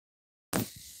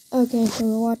Okay, so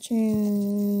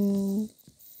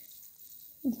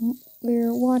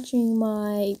we're watching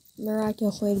my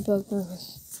Miraculous Ladybug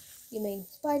versus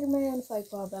Spider-Man Fight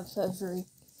Club episode 3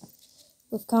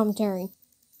 with commentary.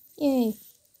 Yay!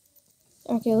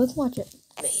 Okay, let's watch it.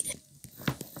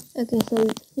 Okay, so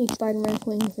you see Spider-Man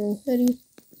swinging through the city.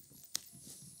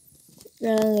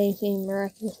 They see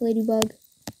Miraculous Ladybug.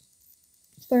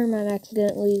 Spider-Man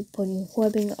accidentally putting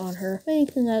webbing on her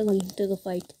face, and that leads to the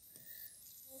fight.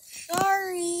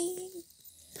 Sorry.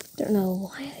 Don't know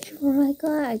why I drew her like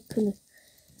that. I could have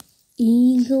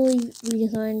easily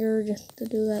redesigned her just to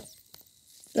do that.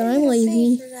 But I'm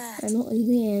lazy. I'm not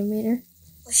lazy animator.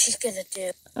 What's she gonna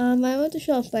do? I want to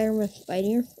show off Spider-Man's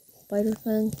spider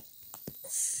thing.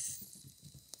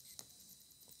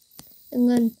 And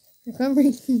then, for some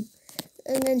reason,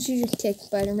 and then she just kicked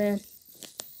Spider-Man.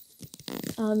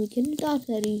 You can dodge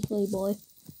that easily, boy.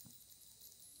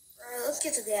 Alright, let's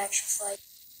get to the action fight.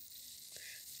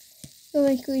 So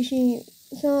basically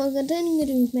the thing to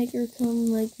do is make her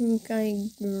come, kind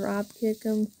of drop kick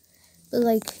him.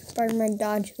 But, Spider-Man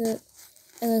dodged it,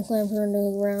 and then slams her into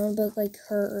the ground. But,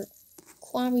 her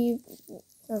Kwame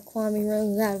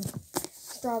runs out of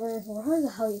strawberries, or how the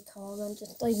hell you call them,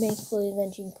 just, basically,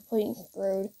 then she's completely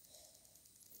screwed.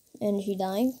 And she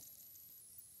dies.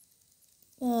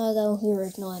 That was the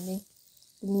original ending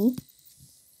for me.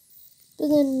 But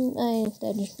then I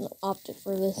instead just opted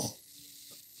for this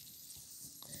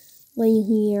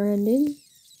lazier ending.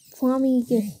 Kwame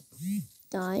just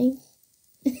dying.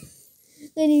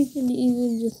 Then you can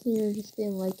even just hear her just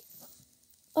being like,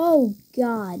 "Oh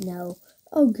God, no!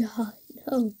 Oh God,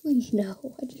 no! Please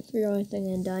no! I just feel anything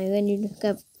and dying." Then you just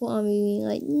got Kwame being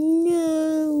like,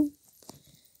 "No!"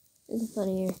 It's a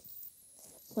funny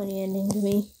ending to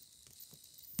me.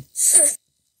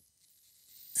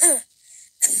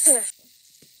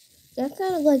 That's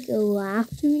kind of like a laugh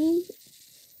to me.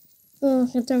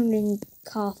 Except I'm doing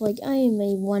cough. I am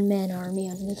a one-man army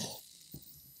on this.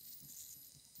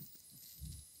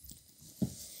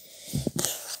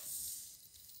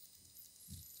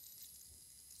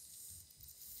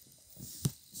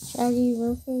 Shaggy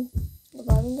versus the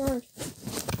Bodyguard.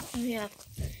 Yeah,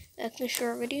 that's the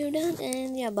short video done,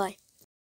 and yeah, bye.